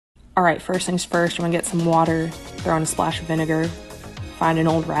Alright, first things first, you want to get some water, throw in a splash of vinegar, find an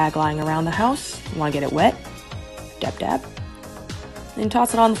old rag lying around the house, you want to get it wet, dab dab, then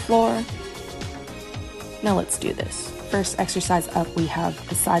toss it on the floor. Now let's do this. First exercise up, we have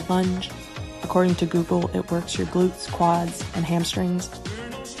the side lunge. According to Google, it works your glutes, quads, and hamstrings.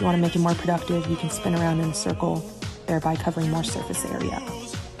 If you want to make it more productive, you can spin around in a circle, thereby covering more surface area.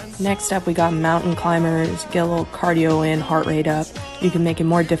 Next up, we got mountain climbers. Get a little cardio in, heart rate up. You can make it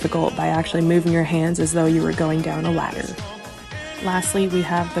more difficult by actually moving your hands as though you were going down a ladder. Lastly, we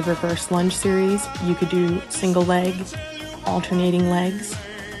have the reverse lunge series. You could do single leg, alternating legs.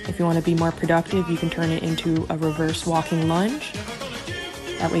 If you want to be more productive, you can turn it into a reverse walking lunge.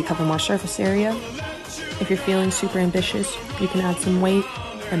 That way you cover more surface area. If you're feeling super ambitious, you can add some weight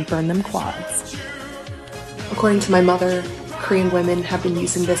and burn them quads. According to my mother, Korean women have been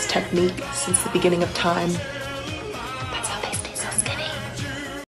using this technique since the beginning of time.